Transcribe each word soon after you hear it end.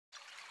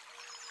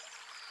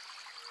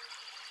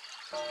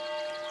This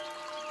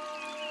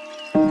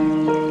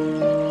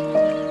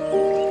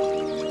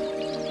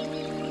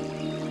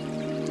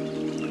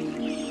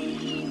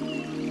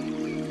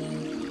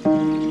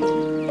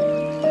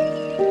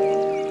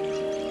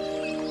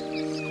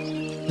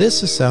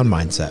is Sound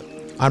Mindset.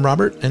 I'm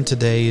Robert, and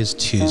today is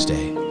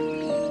Tuesday.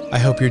 I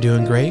hope you're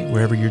doing great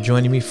wherever you're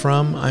joining me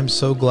from. I'm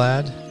so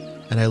glad,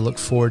 and I look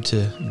forward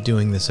to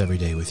doing this every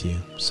day with you.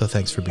 So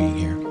thanks for being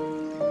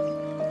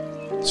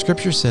here.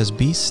 Scripture says,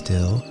 "Be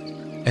still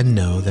and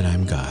know that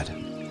I'm God."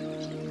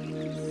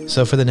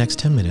 So for the next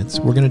 10 minutes,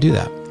 we're going to do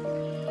that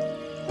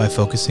by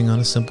focusing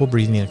on a simple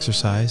breathing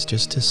exercise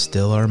just to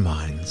still our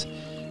minds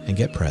and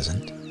get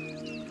present.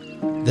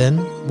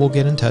 Then we'll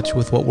get in touch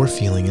with what we're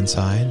feeling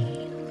inside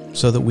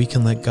so that we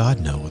can let God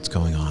know what's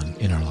going on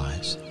in our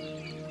lives.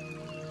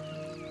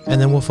 And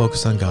then we'll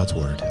focus on God's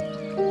Word.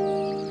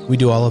 We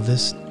do all of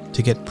this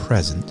to get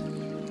present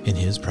in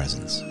His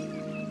presence.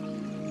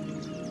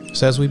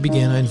 So as we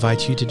begin, I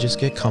invite you to just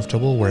get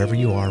comfortable wherever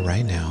you are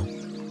right now.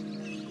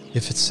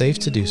 If it's safe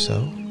to do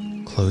so,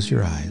 close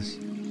your eyes.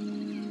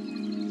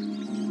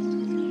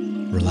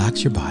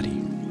 Relax your body.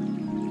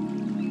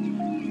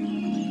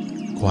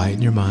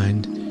 Quieten your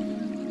mind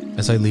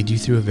as I lead you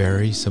through a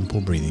very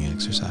simple breathing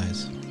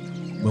exercise.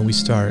 When we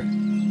start,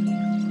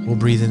 we'll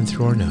breathe in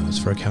through our nose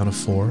for a count of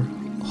 4,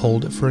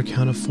 hold it for a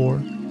count of 4,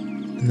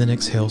 and then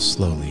exhale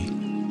slowly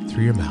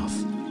through your mouth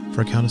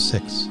for a count of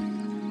 6.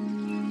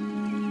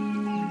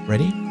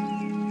 Ready?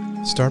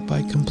 Start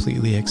by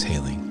completely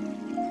exhaling.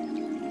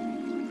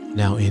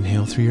 Now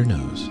inhale through your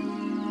nose.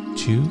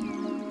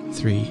 2,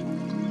 3,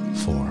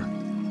 4.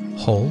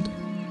 Hold.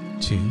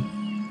 2,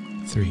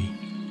 3,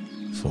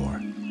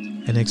 4.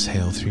 And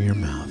exhale through your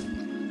mouth.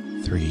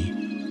 3,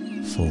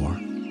 4,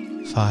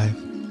 5,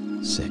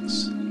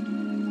 6.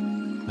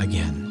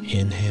 Again,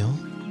 inhale.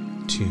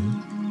 2,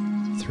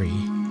 3,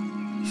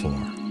 4.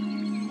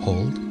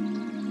 Hold.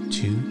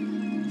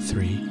 2,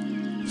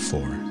 3,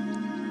 4.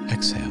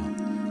 Exhale.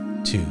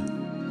 2,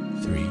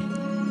 3,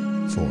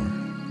 4,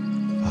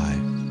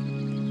 5,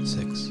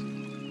 6.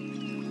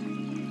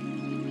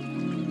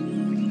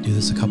 Do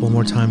this a couple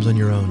more times on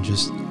your own,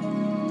 just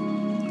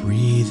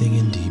breathing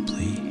in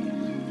deeply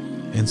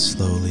and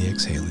slowly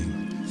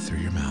exhaling through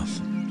your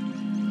mouth.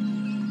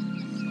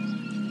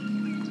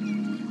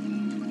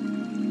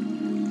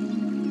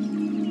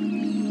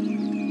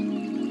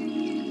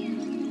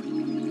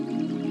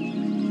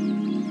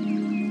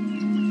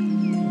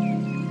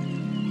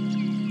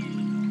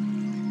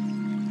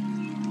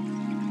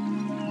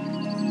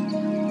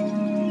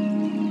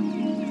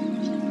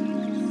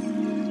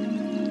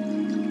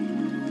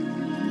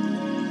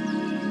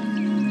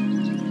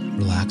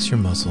 Relax your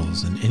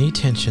muscles and any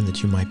tension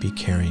that you might be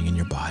carrying in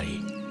your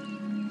body.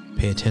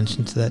 Pay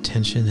attention to that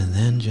tension and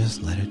then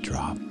just let it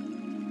drop.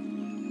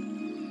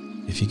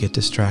 If you get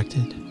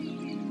distracted,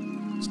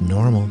 it's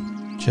normal.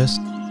 Just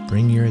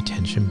bring your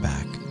attention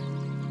back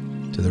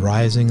to the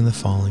rising and the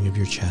falling of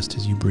your chest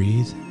as you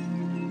breathe.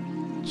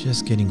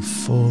 Just getting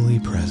fully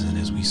present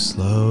as we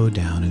slow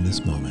down in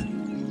this moment.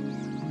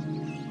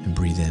 And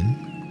breathe in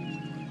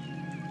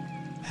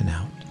and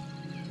out.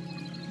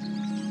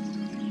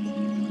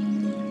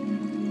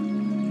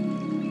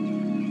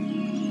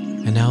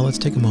 And now let's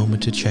take a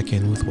moment to check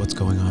in with what's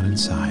going on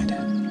inside.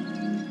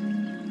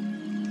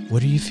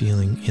 What are you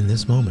feeling in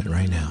this moment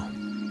right now?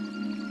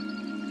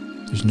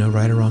 There's no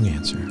right or wrong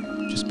answer.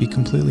 Just be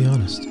completely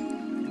honest.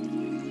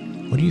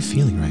 What are you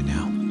feeling right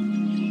now?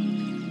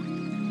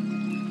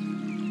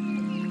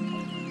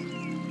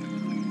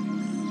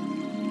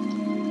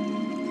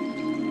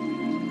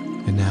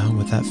 And now,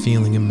 with that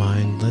feeling in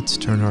mind, let's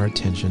turn our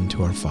attention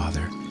to our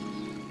Father.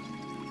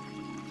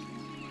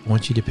 I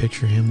want you to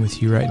picture Him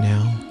with you right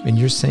now in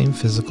your same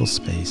physical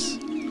space.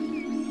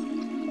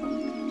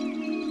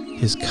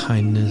 His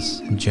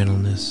kindness and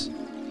gentleness,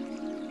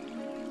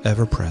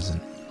 ever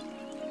present.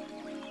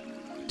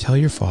 Tell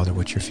your Father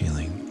what you're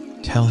feeling.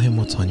 Tell Him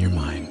what's on your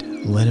mind.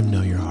 Let Him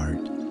know your heart.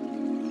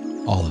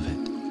 All of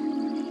it.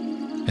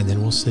 And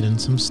then we'll sit in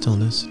some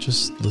stillness,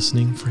 just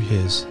listening for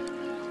His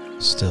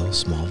still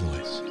small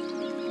voice.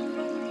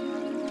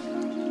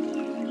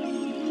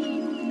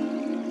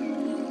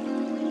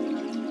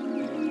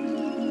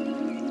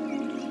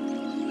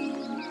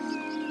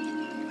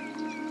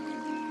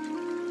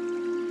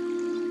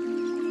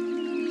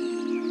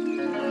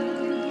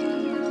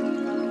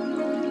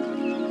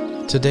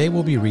 Today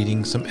we'll be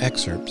reading some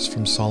excerpts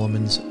from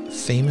Solomon's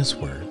famous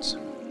words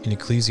in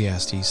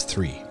Ecclesiastes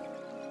 3.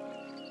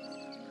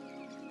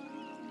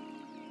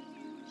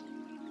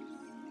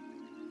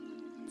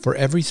 For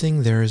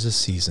everything there is a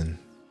season,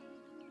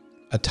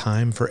 a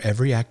time for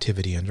every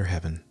activity under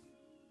heaven,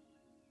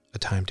 a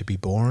time to be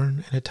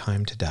born and a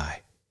time to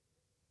die,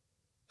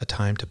 a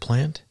time to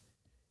plant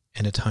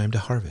and a time to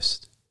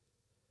harvest,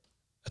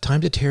 a time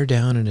to tear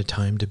down and a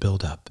time to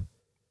build up,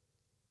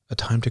 a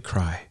time to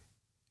cry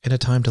and a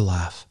time to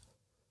laugh,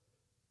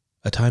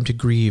 a time to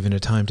grieve and a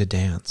time to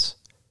dance,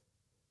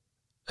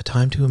 a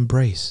time to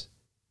embrace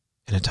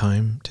and a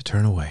time to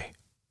turn away,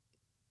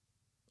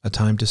 a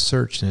time to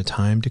search and a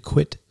time to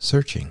quit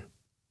searching,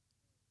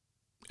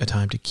 a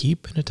time to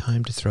keep and a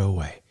time to throw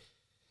away,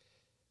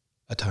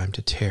 a time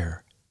to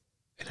tear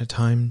and a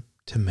time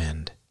to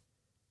mend,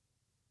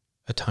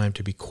 a time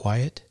to be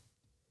quiet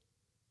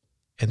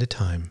and a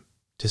time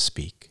to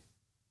speak.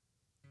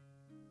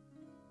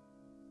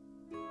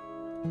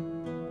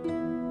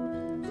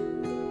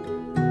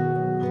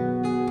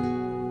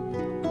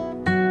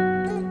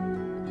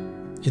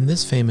 In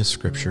this famous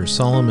scripture,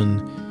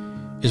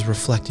 Solomon is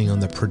reflecting on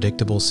the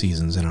predictable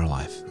seasons in our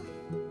life.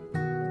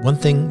 One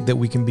thing that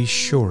we can be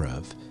sure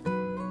of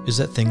is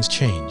that things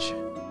change.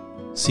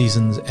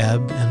 Seasons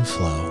ebb and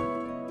flow.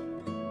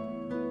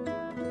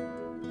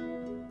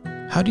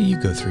 How do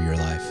you go through your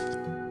life?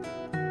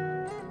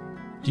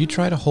 Do you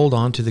try to hold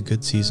on to the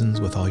good seasons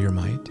with all your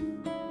might?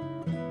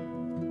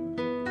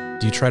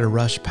 Do you try to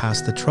rush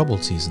past the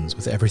troubled seasons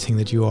with everything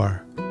that you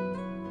are?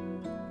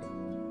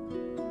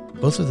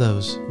 Both of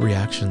those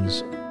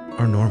reactions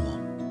are normal.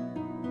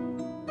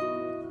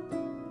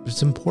 But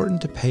it's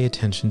important to pay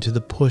attention to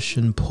the push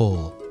and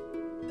pull,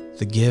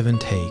 the give and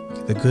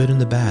take, the good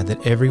and the bad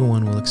that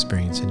everyone will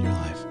experience in your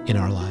life, in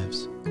our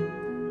lives.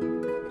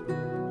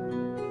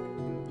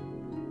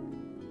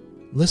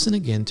 Listen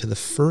again to the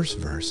first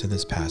verse in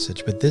this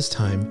passage, but this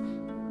time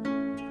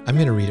I'm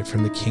going to read it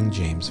from the King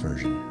James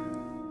Version.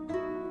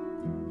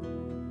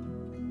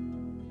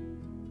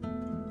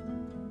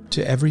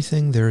 To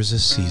everything there is a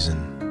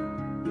season,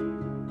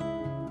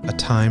 a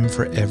time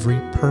for every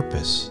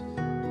purpose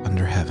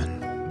under heaven.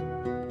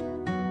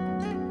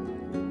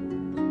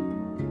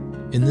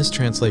 In this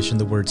translation,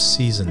 the word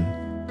season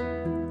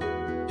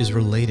is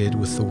related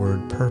with the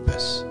word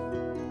purpose.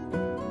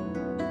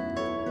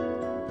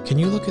 Can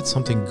you look at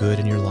something good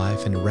in your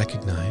life and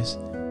recognize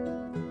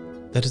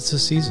that it's a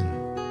season,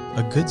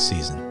 a good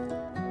season,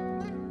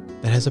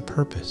 that has a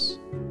purpose?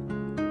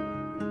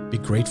 Be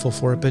grateful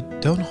for it,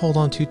 but don't hold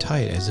on too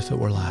tight as if it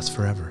will last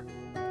forever.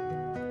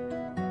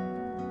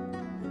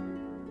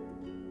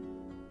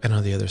 And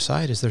on the other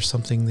side, is there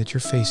something that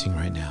you're facing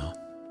right now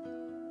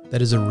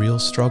that is a real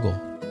struggle?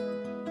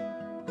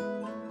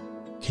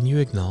 Can you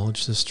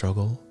acknowledge the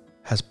struggle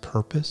has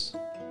purpose?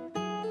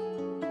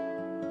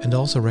 And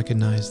also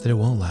recognize that it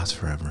won't last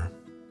forever.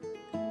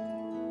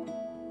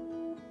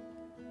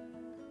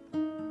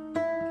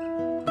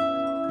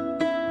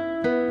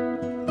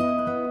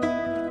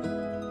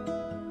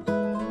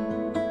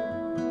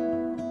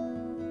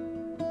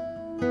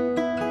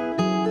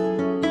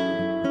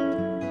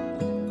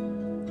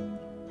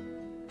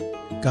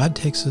 God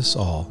takes us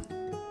all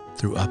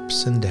through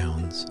ups and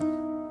downs,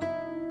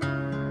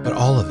 but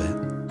all of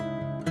it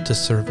to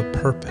serve a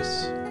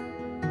purpose.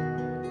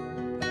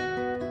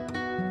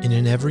 And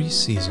in every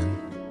season,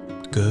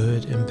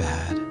 good and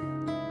bad,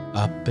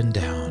 up and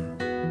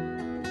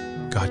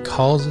down, God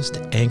calls us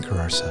to anchor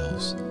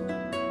ourselves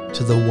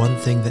to the one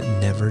thing that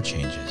never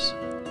changes,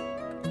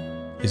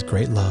 His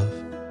great love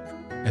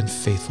and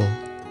faithful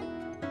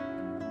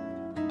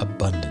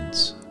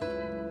abundance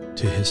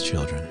to His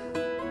children.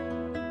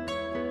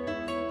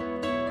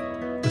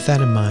 With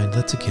that in mind,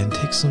 let's again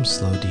take some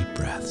slow, deep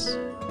breaths.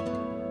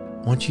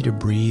 I want you to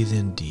breathe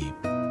in deep,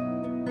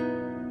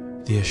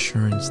 the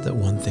assurance that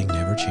one thing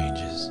never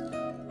changes,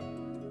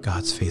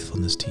 God's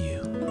faithfulness to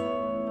you.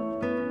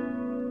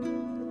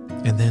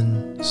 And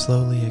then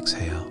slowly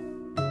exhale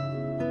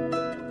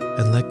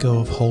and let go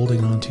of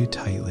holding on too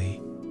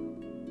tightly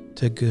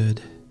to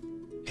good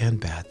and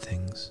bad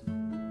things.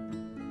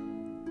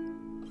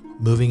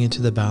 Moving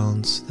into the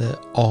balance that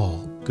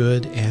all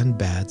good and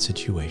bad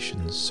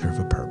situations serve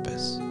a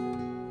purpose.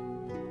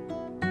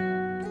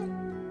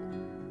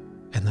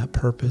 And that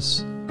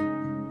purpose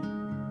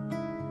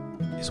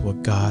is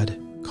what God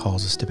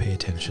calls us to pay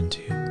attention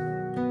to.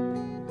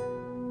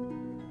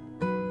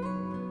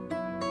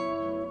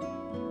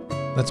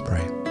 Let's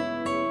pray.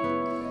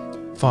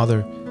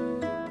 Father,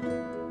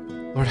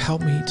 Lord,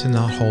 help me to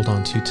not hold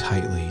on too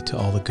tightly to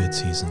all the good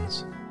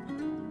seasons.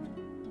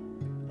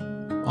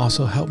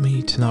 Also, help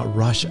me to not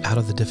rush out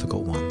of the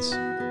difficult ones.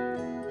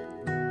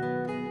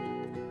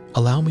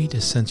 Allow me to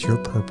sense your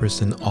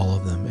purpose in all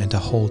of them and to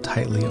hold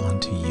tightly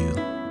onto you.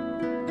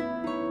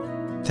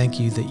 Thank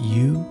you that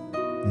you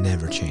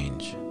never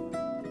change,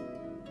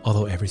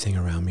 although everything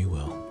around me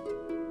will.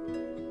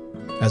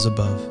 As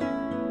above,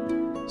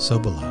 so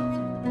below.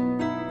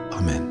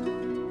 Amen.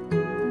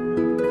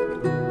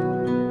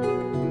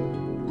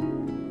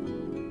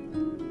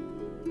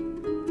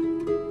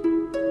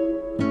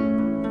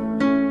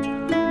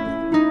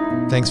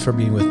 Thanks for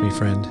being with me,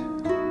 friend.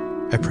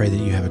 I pray that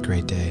you have a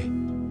great day.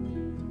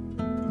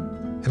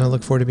 And I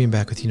look forward to being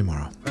back with you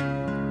tomorrow.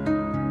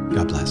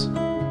 God bless.